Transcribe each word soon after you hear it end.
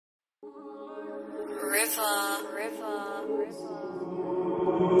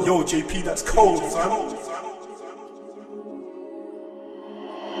Yo, JP, that's cold, son.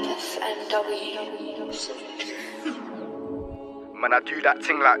 Man, I do that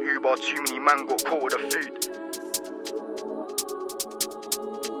thing like Uber, too many man got caught with the food.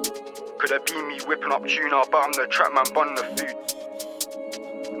 Could have been me whipping up tuna, but I'm the trap man bun the food.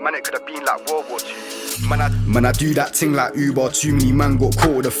 Man, it could have been like World War II. Man, I do that thing like Uber, too many man got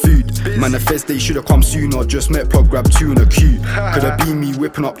caught with the food. Manifest they should've come sooner, just met plug, grab two in a queue. Could have been me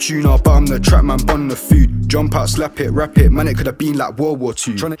whipping up tuna, but I'm the trap man bun the food. Jump out, slap it, rap it, man, it could have been like World War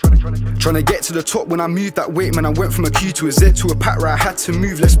II. Tryna get to the top when I moved that weight, man, I went from a Q to a Z to a pack where I had to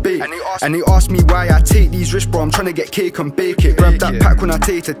move, let's bake. And they asked me why I take these risks, bro, I'm tryna get cake and bake it. Grab that pack when I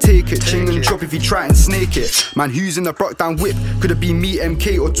take it, ching and chop if you try and snake it. Man, who's in the brock down whip? Could have been me,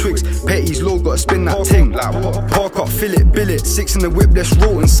 MK or Twix. Petty's low, gotta spin that ting. Park up, fill it, bill it. Six in the whip, let's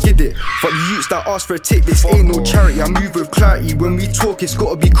roll and skid it. But the youths that ask for a tip, this ain't no charity, I move with clarity. When we talk, it's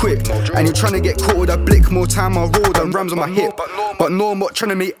gotta be quick. And you're tryna get caught with a blick, more time I roll than rams on my hip. But no, I'm not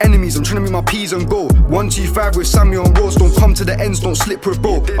tryna make enemies, I'm tryna make my P's and go. 125 with Sammy on rolls, don't come to the ends, don't slip with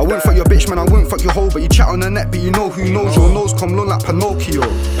bro. I wouldn't fuck your bitch, man, I wouldn't fuck your hoe, but you chat on the net, but you know who knows. Your nose come long like Pinocchio.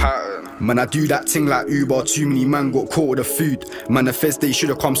 Man, I do that thing like Uber, too many man got caught with the food. Manifest they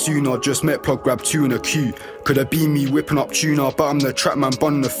should've come sooner, just met plug, grab two in a queue. Could have been me whipping up tuna, but I'm the trap man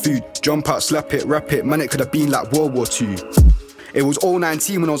bun the food. Jump out, slap it, rap it, man, it could have been like World War II. It was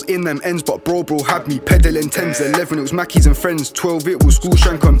 019 when I was in them ends, but bro had me peddling 10s. 11 it was Mackies and friends, 12 it was school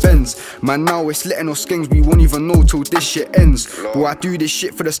shank and Benz. Man, now it's letting off skings, we won't even know till this shit ends. Boy, I do this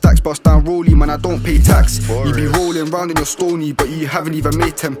shit for the stacks, bust down rolly, man, I don't pay tax. You be rolling round in your stony, but you haven't even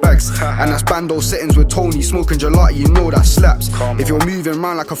made 10 bags. And that's bando settings with Tony, smoking gelati, you know that slaps. If you're moving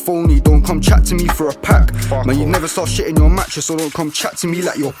around like a phony, don't come chat to me for a pack. Man, you never start shit in your mattress, so don't come chat to me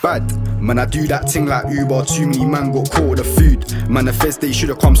like you're bad. Man, I do that thing like Uber, too many man got caught with the food. Manifest they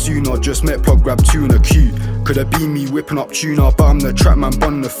should've come sooner, just met plug, grab two in a queue. Could have been me whipping up tuna, but I'm the trap man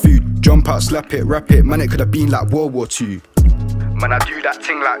bun the food. Jump out, slap it, rap it, man, it could have been like World War II. Man, I do that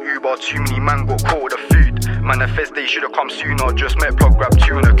thing like Uber, too many man got caught with the food. Manifest they should've come sooner, just met plug, grab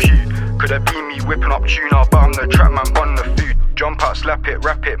two in a queue. Could have been me whipping up tuna, but I'm the trap man bun the food. Jump out, slap it,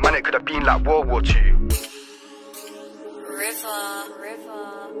 rap it, man, it could have been like World War II.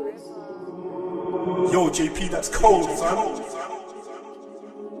 Yo, JP, that's cold, son.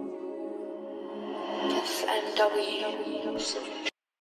 NW.